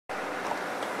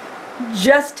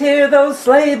Just hear those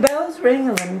sleigh bells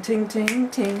ring-a-ling, ting-ting,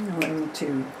 ting-a-ling,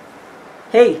 too.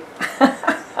 Hey,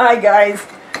 hi guys.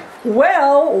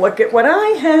 Well, look at what I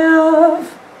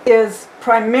have. Is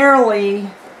primarily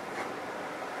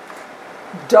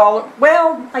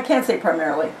well, I can't say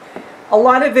primarily. A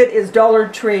lot of it is Dollar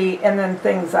Tree and then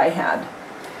things I had.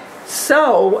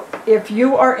 So, if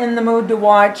you are in the mood to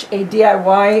watch a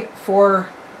DIY for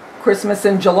Christmas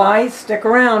in July, stick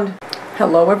around.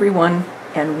 Hello everyone,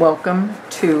 and welcome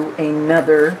to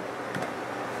another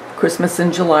Christmas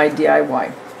in July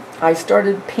DIY. I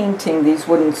started painting these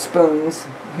wooden spoons.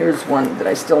 Here's one that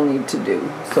I still need to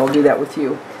do, so I'll do that with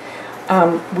you.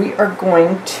 We are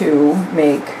going to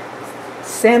make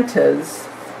Santas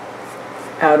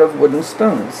out of wooden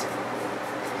spoons.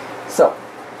 So,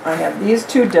 I have these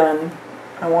two done.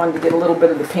 I wanted to get a little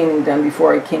bit of the painting done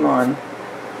before I came on.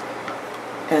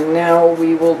 And now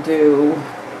we will do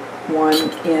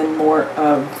one in more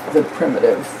of the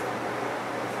primitive.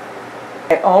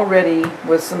 I already,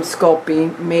 with some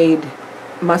Sculpey, made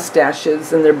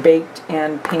mustaches, and they're baked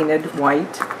and painted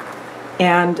white.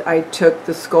 And I took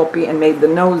the Sculpey and made the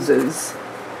noses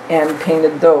and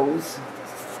painted those.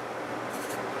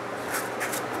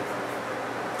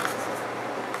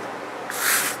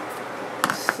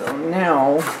 So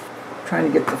now, I'm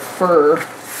trying to get the fur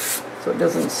so it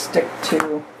doesn't stick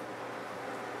to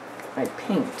my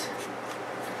paint.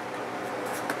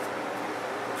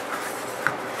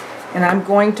 And I'm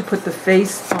going to put the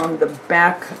face on the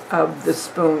back of the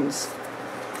spoons,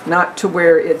 not to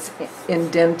where it's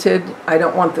indented. I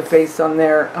don't want the face on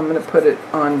there. I'm going to put it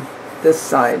on this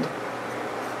side.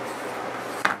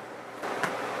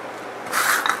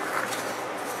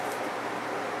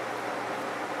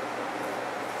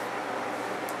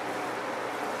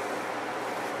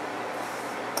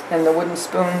 And the wooden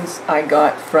spoons I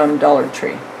got from Dollar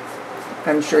Tree.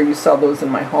 I'm sure you saw those in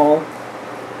my haul.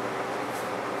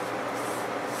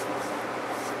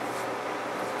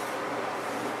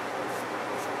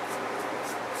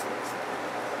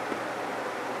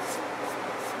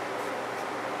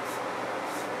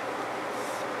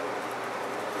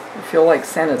 I feel like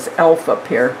Santa's elf up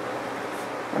here.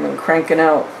 I've been cranking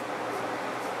out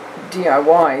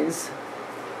DIYs.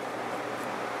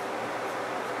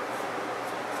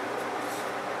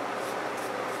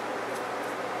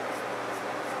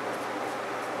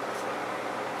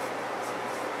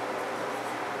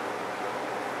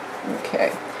 Okay,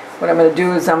 what I'm going to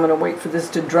do is I'm going to wait for this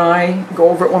to dry, go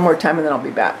over it one more time, and then I'll be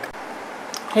back.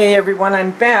 Hey everyone,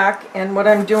 I'm back, and what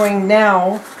I'm doing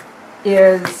now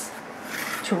is,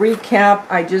 to recap,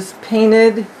 I just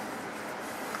painted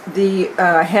the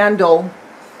handle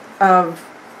of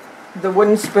the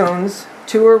wooden spoons.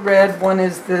 Two are red, one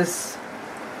is this,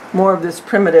 more of this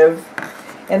primitive.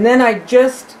 And then I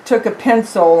just took a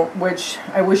pencil, which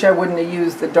I wish I wouldn't have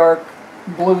used the dark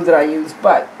blue that I used,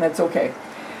 but that's okay.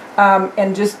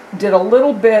 And just did a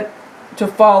little bit to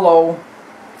follow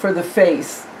for the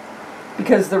face,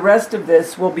 because the rest of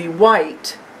this will be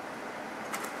white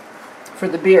for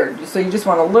the beard. So you just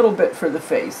want a little bit for the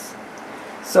face.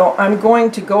 So I'm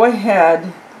going to go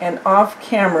ahead and off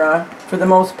camera, for the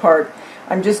most part,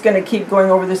 I'm just going to keep going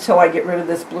over this till I get rid of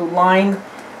this blue line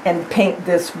and paint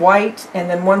this white, and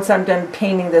then once I'm done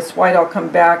painting this white, I'll come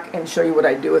back and show you what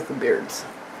I do with the beards.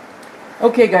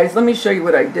 Okay guys, let me show you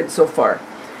what I did so far.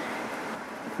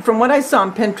 From what I saw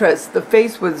on Pinterest, the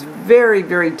face was very,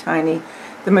 very tiny.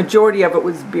 The majority of it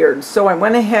was beard. So I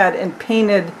went ahead and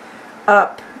painted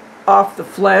up off the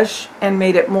flesh and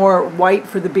made it more white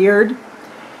for the beard.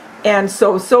 And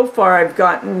so far I've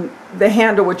gotten the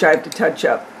handle, which I have to touch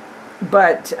up,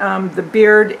 but the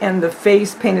beard and the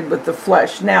face painted with the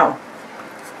flesh. Now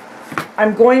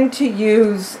I'm going to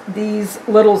use these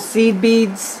little seed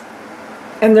beads,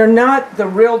 and they're not the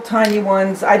real tiny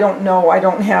ones. I don't know, I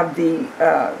don't have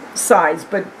the size,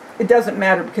 but it doesn't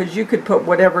matter because you could put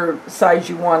whatever size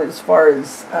you want as far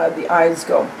as the eyes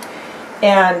go.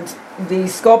 And the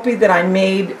Sculpey that I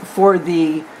made for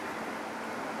the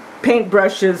paint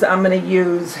brushes, I'm going to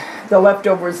use the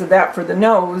leftovers of that for the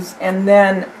nose, and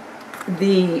then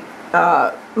the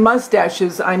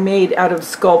mustaches I made out of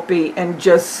Sculpey and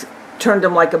just turned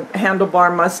them like a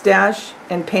handlebar mustache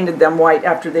and painted them white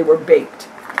after they were baked.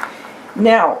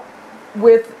 Now,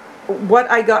 with what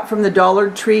I got from the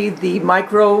Dollar Tree, the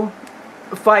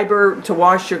microfiber to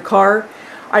wash your car,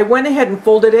 I went ahead and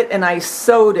folded it and I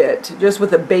sewed it just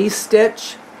with a base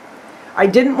stitch. I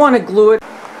didn't want to glue it.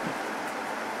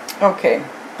 Okay,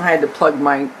 I had to plug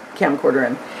my camcorder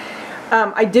in.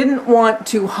 I didn't want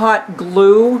to hot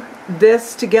glue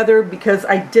this together because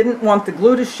I didn't want the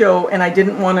glue to show and I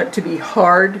didn't want it to be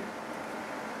hard.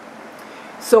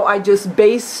 So I just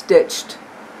base stitched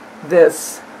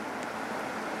this.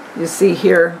 You see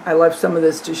here, I left some of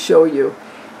this to show you.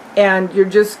 And you're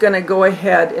just going to go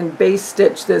ahead and base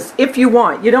stitch this if you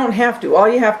want. You don't have to. All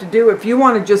you have to do, if you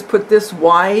want to just put this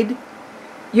wide,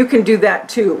 you can do that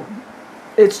too.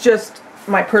 It's just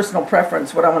my personal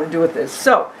preference what I want to do with this.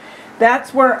 So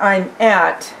that's where I'm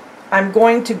at. I'm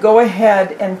going to go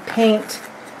ahead and paint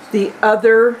the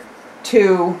other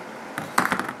two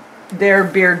their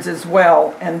beards as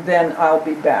well, and then I'll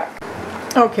be back.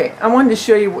 Okay, I wanted to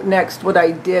show you next what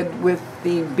I did with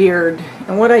the beard.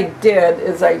 And what I did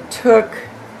is I took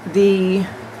the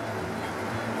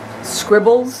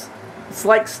scribbles. It's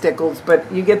like stickles,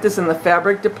 but you get this in the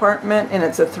fabric department, and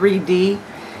it's a 3D.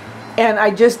 And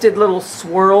I just did little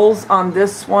swirls on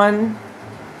this one.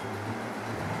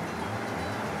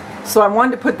 So I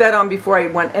wanted to put that on before I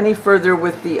went any further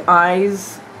with the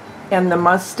eyes and the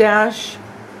mustache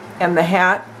and the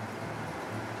hat.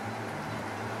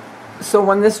 So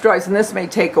when this dries, and this may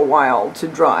take a while to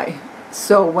dry,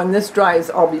 so when this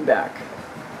dries, I'll be back.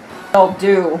 I'll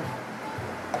do,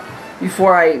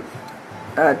 before I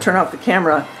turn off the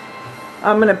camera,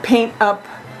 I'm going to paint up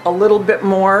a little bit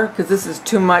more because this is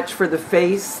too much for the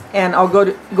face, and I'll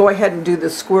go ahead and do the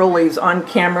squirrel leaves on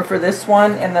camera for this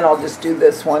one, and then I'll just do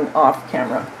this one off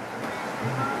camera.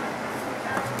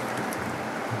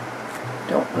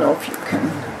 Don't know if you can,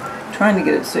 I'm trying to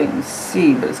get it so you can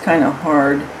see, but it's kind of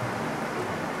hard.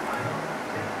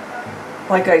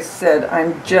 Like I said,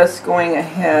 I'm just going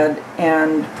ahead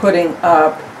and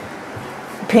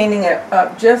painting it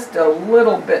up just a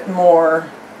little bit more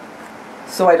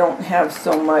so I don't have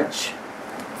so much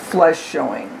flesh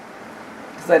showing,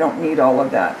 because I don't need all of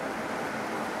that.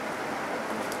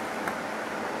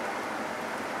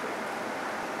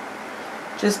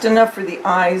 Just enough for the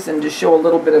eyes and to show a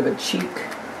little bit of a cheek,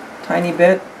 tiny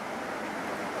bit.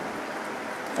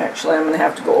 Actually, I'm going to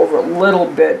have to go over a little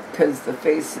bit because the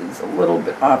face is a little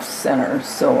bit off center.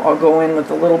 So I'll go in with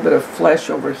a little bit of flesh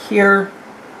over here.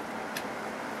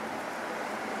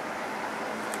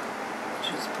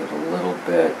 Just put a little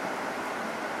bit.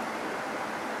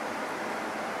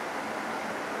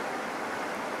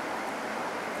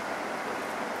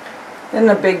 Isn't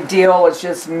a big deal. It's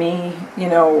just me, you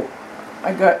know.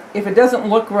 If it doesn't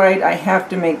look right, I have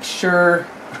to make sure.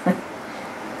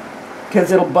 Because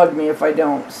it'll bug me if I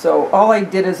don't. So all I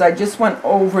did is I just went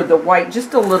over the white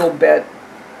just a little bit,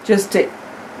 just to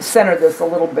center this a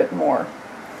little bit more.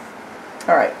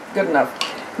 Alright, good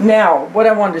enough. Now, what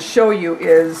I wanted to show you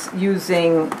is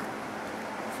using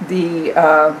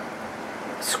the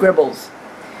scribbles.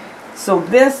 So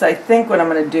this, I think what I'm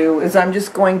going to do is I'm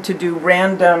just going to do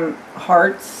random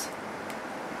hearts.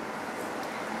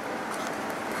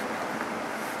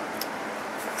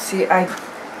 See, I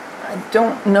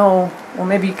don't know, well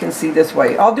maybe you can see this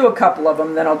way. I'll do a couple of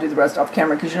them, then I'll do the rest off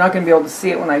camera because you're not going to be able to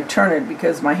see it when I turn it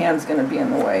because my hand's going to be in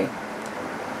the way.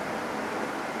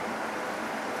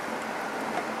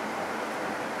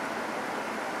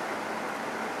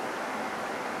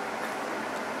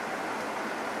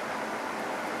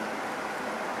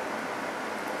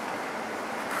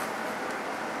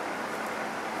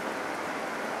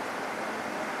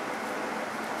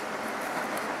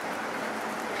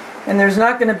 And there's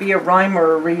not going to be a rhyme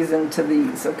or a reason to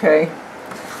these, okay?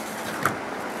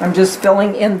 I'm just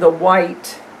filling in the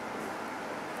white.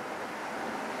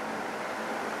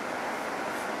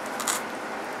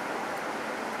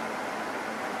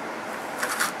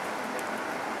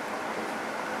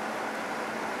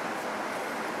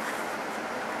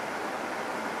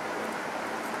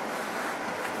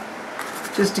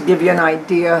 Just to give you an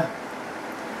idea.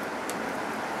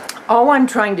 All I'm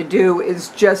trying to do is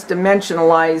just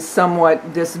dimensionalize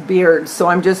somewhat this beard. So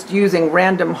I'm just using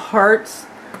random hearts,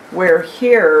 where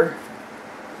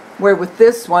with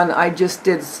this one I just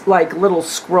did like little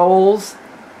scrolls.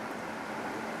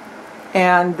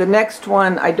 And the next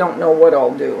one I don't know what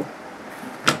I'll do.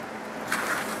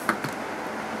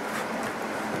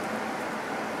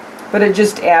 But it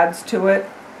just adds to it.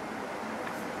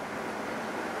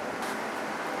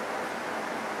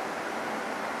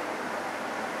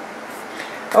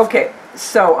 Okay,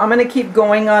 so I'm going to keep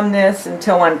going on this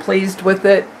until I'm pleased with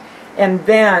it, and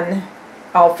then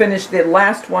I'll finish the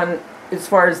last one as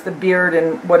far as the beard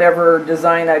and whatever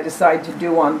design I decide to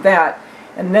do on that,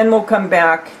 and then we'll come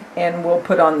back and we'll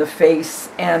put on the face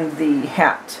and the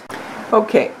hat.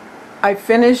 Okay, I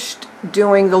finished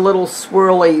doing the little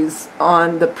swirlies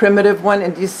on the primitive one,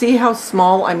 and do you see how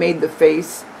small I made the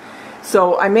face?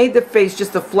 So I made the face,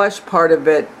 just the flesh part of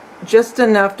it, just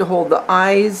enough to hold the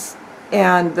eyes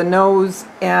and the nose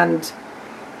and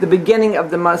the beginning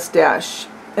of the mustache.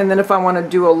 and then if I want to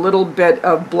do a little bit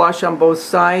of blush on both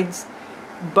sides.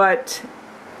 But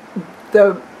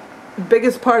the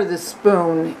biggest part of the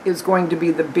spoon is going to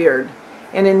be the beard.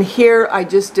 And in here I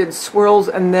just did swirls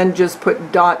and then just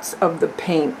put dots of the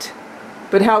paint.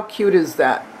 But how cute is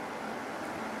that?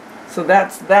 So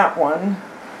that's that one.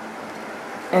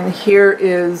 And here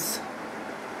is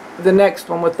the next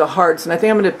one with the hearts. And I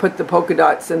think I'm going to put the polka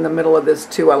dots in the middle of this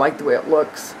too. I like the way it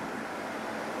looks.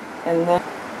 And then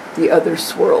the other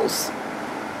swirls.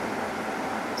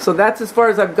 So that's as far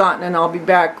as I've gotten, and I'll be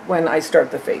back when I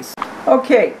start the face.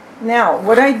 Okay, now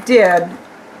what I did,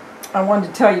 I wanted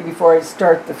to tell you before I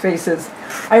start the faces.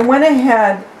 I went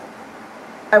ahead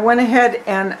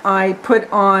and I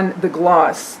put on the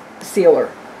gloss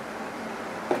sealer.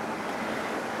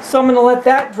 So I'm going to let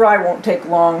that dry, won't take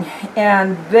long,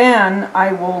 and then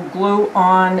I will glue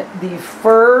on the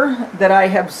fur that I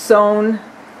have sewn.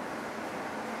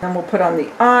 Then we'll put on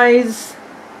the eyes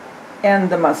and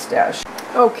the mustache.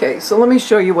 Okay, so let me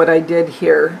show you what I did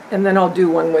here, and then I'll do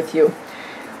one with you.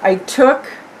 I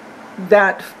took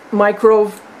that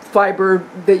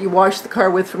microfiber that you wash the car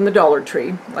with from the Dollar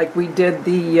Tree, like we did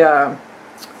the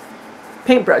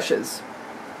paintbrushes,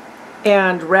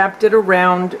 and wrapped it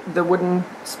around the wooden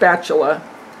spatula.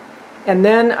 And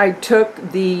then I took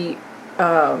the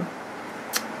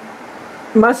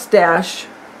mustache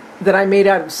that I made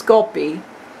out of Sculpey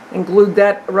and glued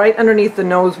that right underneath the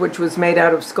nose, which was made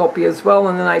out of Sculpey as well.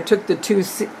 And then I took the two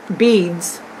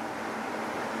beads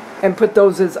and put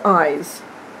those as eyes.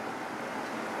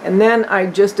 And then I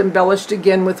just embellished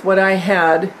again with what I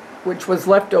had, which was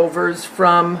leftovers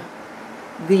from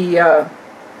the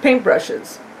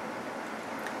paintbrushes.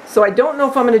 So I don't know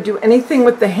if I'm going to do anything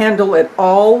with the handle at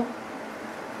all,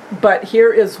 but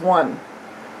here is one.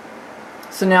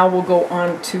 So now we'll go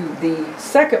on to the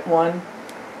second one,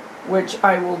 which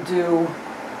I will do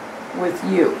with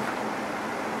you.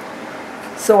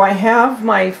 So I have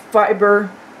my fiber,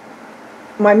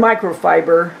 my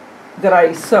microfiber that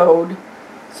I sewed,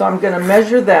 so I'm going to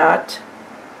measure that.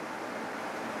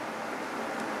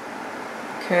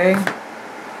 Okay.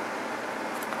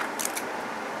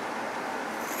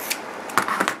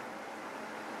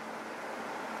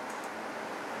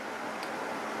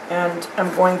 And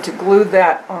I'm going to glue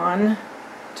that on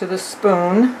to the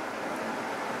spoon.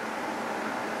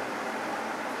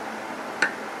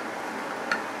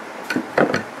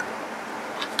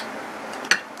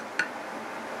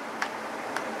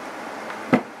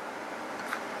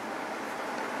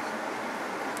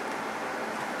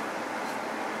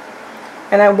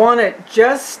 And I want it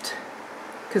just,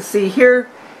 because see, here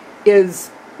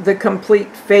is the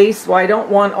complete face. Well, I don't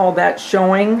want all that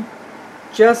showing,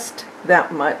 just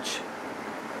that much.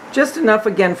 Just enough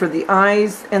again for the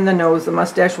eyes and the nose. The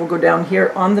mustache will go down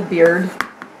here on the beard.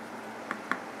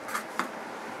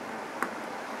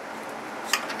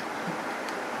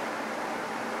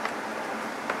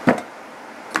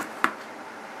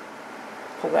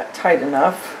 Pull that tight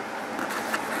enough.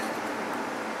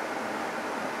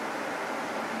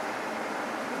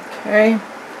 Okay.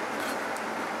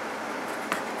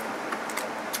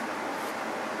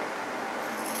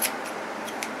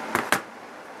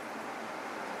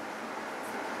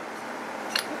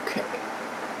 Okay.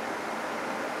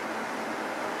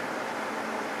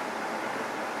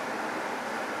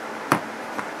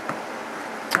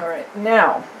 All right,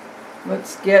 now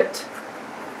let's get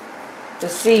the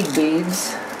seed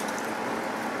beads.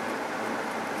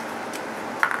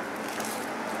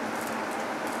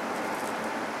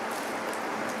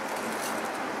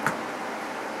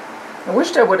 I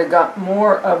wished I would have got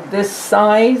more of this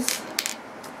size.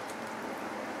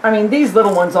 I mean, these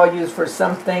little ones I'll use for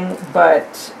something,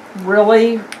 but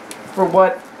really, for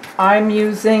what I'm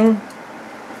using,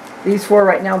 these four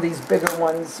right now, these bigger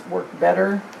ones work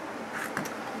better.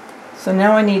 So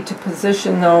now I need to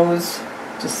position those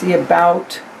to see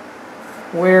about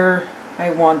where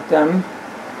I want them.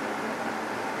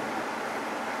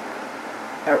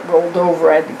 That rolled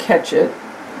over, I had to catch it.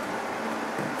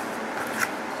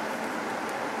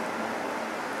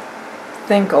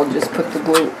 I think I'll just put the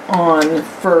glue on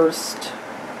first.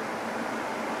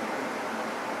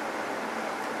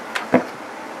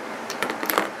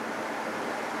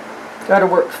 Gotta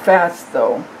work fast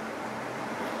though.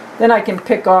 Then I can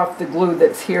pick off the glue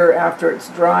that's here after it's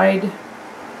dried.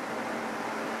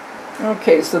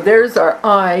 Okay, so there's our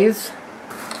eyes.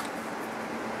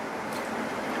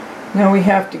 Now we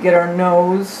have to get our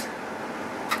nose.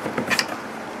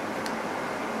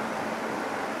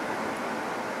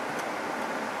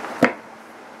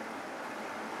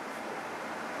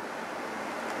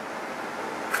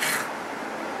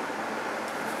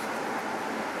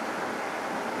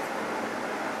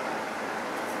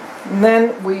 And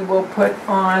then we will put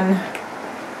on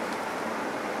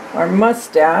our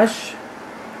mustache.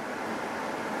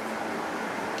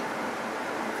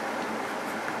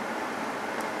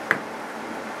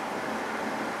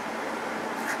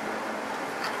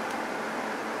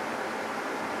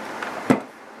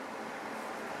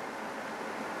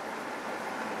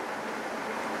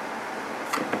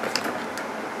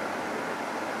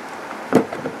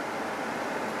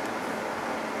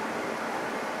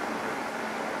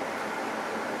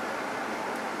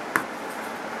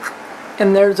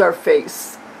 And there's our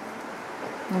face.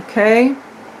 Okay.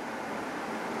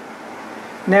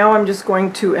 Now I'm just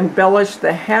going to embellish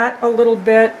the hat a little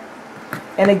bit.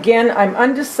 And again, I'm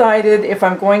undecided if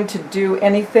I'm going to do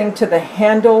anything to the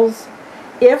handles.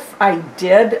 If I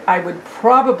did, I would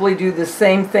probably do the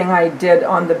same thing I did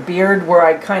on the beard, where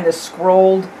I kind of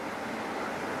scrolled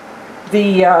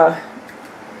the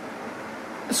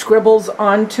scribbles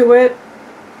onto it.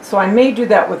 So I may do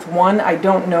that with one, I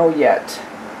don't know yet.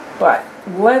 But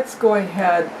let's go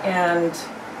ahead and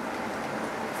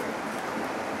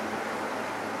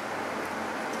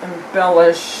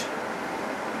embellish.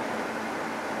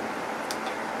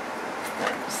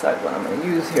 Decide what I'm going to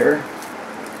use here.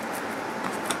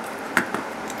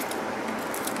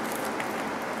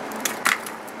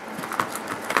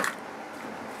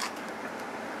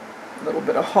 A little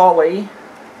bit of holly.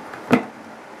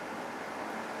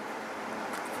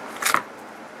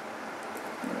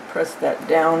 Press that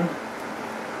down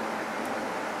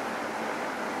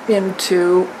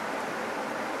into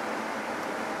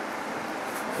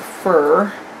the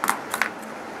fur.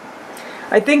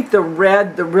 I think the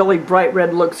red, the really bright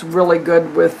red, looks really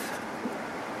good with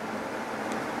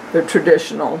the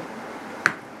traditional.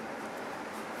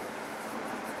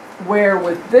 Where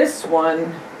with this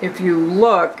one, if you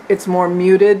look, it's more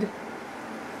muted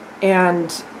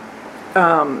and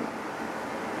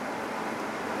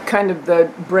kind of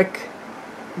the brick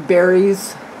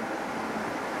berries.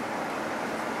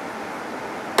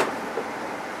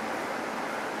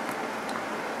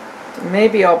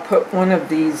 Maybe I'll put one of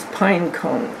these pine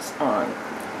cones on.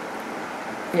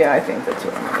 Yeah, I think that's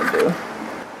what I'm going to do.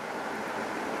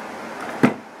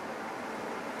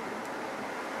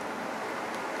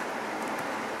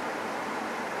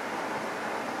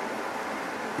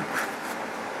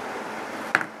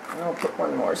 And I'll put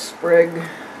one more sprig.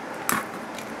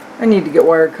 I need to get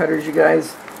wire cutters, you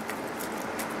guys.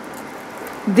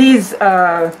 These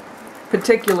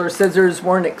particular scissors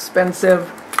weren't expensive,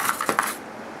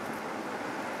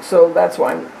 so that's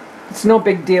why it's no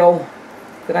big deal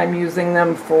that I'm using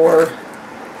them for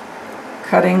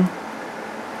cutting.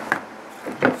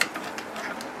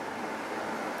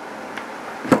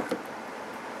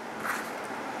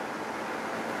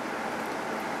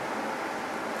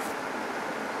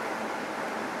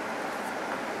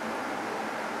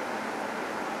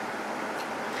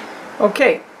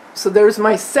 Okay, so there's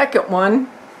my second one.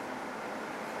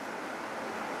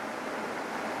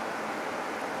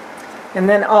 And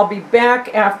then I'll be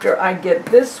back after I get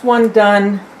this one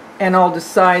done, and I'll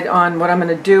decide on what I'm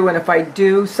going to do. And if I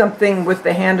do something with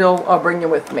the handle, I'll bring you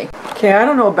with me. Okay, I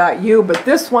don't know about you, but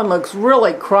this one looks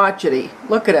really crotchety.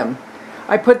 Look at him.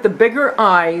 I put the bigger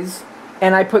eyes,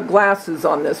 and I put glasses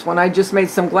on this one. I just made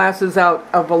some glasses out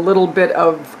of a little bit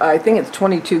of, I think it's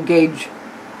 22 gauge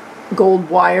gold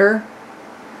wire.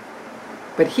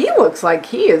 But he looks like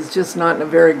he is just not in a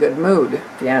very good mood,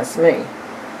 if you ask me.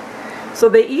 So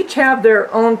they each have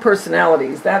their own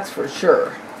personalities, that's for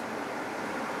sure.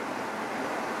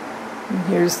 And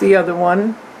here's the other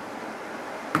one.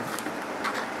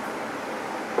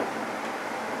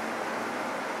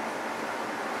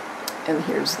 And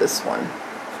here's this one.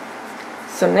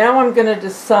 So now I'm going to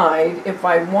decide if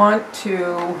I want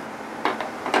to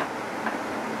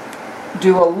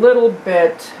do a little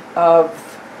bit of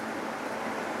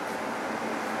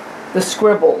the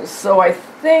scribbles. So I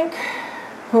think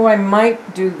who I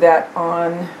might do that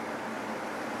on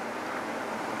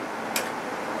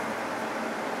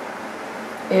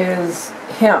is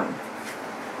him,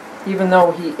 even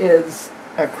though he is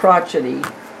a crotchety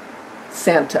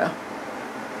Santa.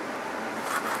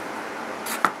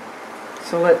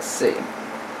 So let's see.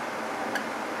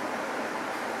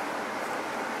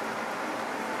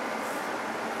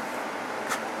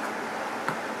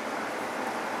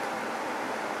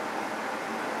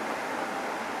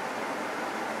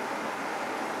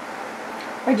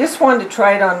 I just wanted to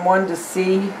try it on one to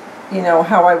see, you know,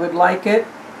 how I would like it.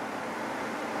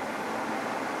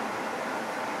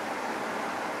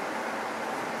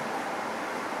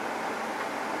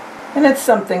 And it's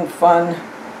something fun.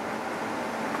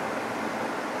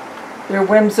 They're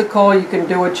whimsical, you can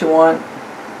do what you want.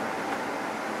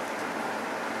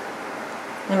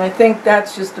 And I think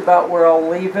that's just about where I'll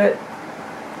leave it.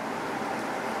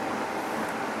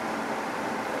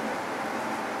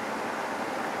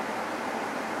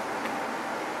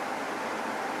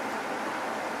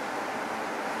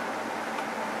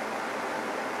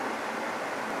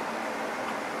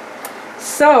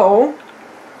 So,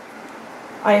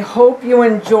 I hope you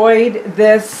enjoyed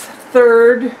this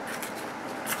third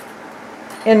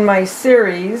in my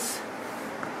series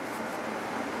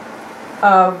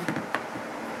of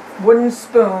wooden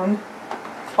spoon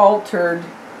altered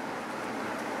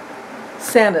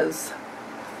Santas.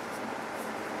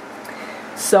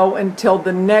 So until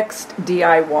the next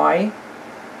DIY,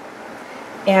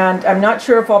 and I'm not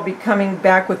sure if I'll be coming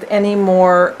back with any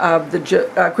more of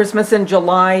the Christmas in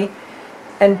July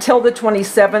until the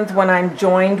 27th, when I'm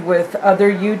joined with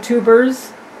other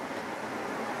YouTubers.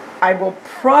 I will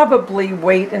probably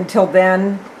wait until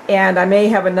then, and I may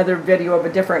have another video of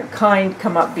a different kind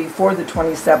come up before the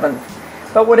 27th.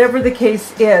 But whatever the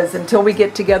case is, until we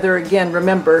get together again,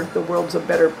 remember, the world's a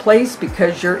better place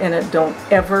because you're in it. Don't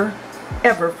ever,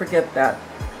 ever forget that.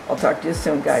 I'll talk to you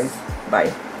soon, guys.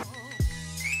 Bye.